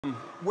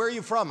Where are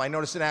you from? I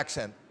noticed an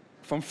accent.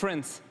 From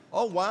France.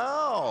 Oh,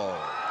 wow.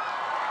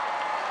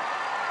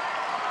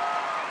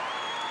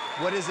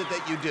 What is it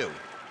that you do?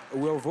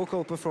 We're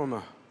vocal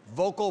performer.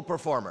 Vocal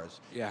performers.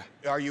 Yeah.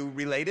 Are you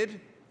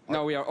related?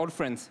 No, we are all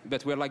friends,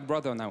 but we're like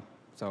brother now.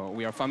 So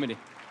we are family.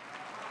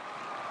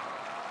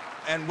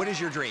 And what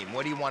is your dream?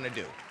 What do you want to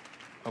do?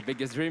 Our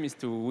biggest dream is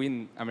to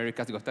win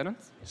America's Got Talent.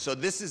 So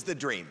this is the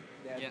dream.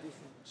 Yeah.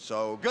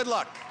 So good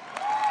luck.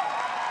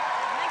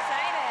 I'm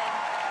excited.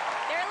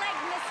 They're like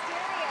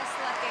mysterious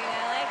looking.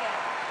 I like it.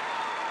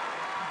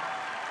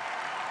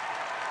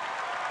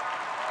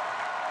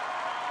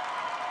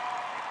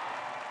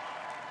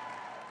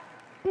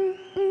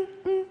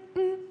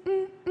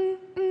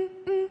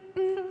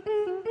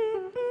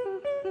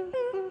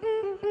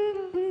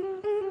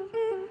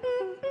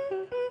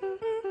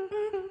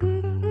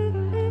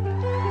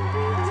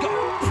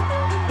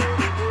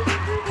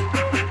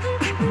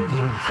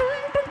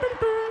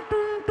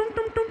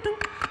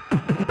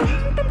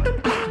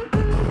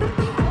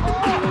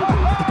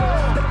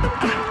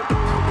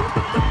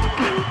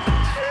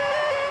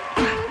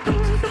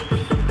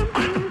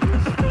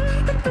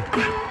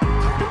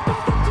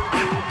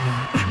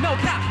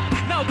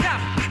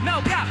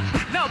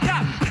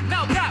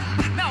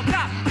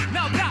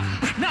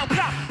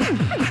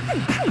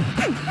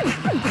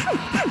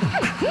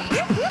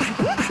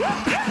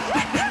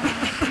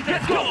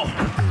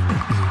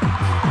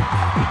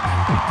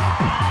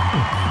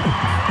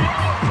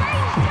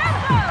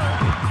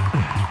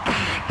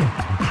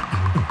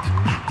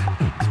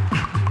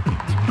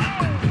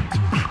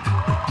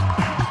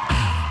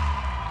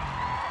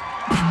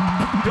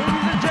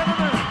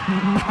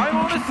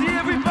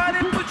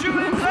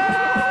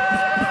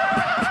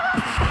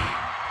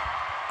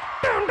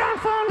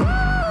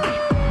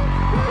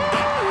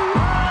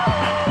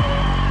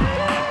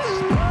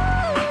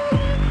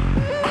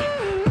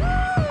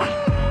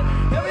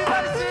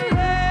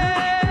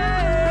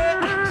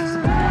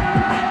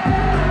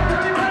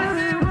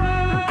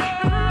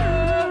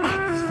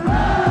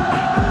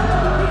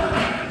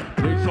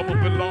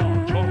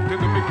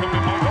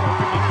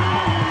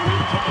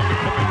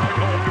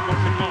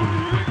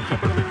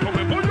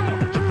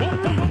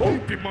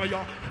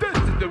 This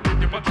is the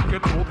rhythm I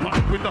can hold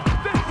back with.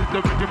 This is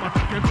the rhythm I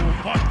can hold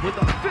back with.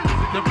 This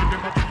is the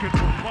rhythm I can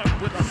hold back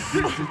with.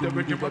 This is the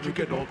rhythm I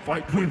can hold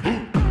fight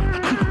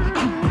with.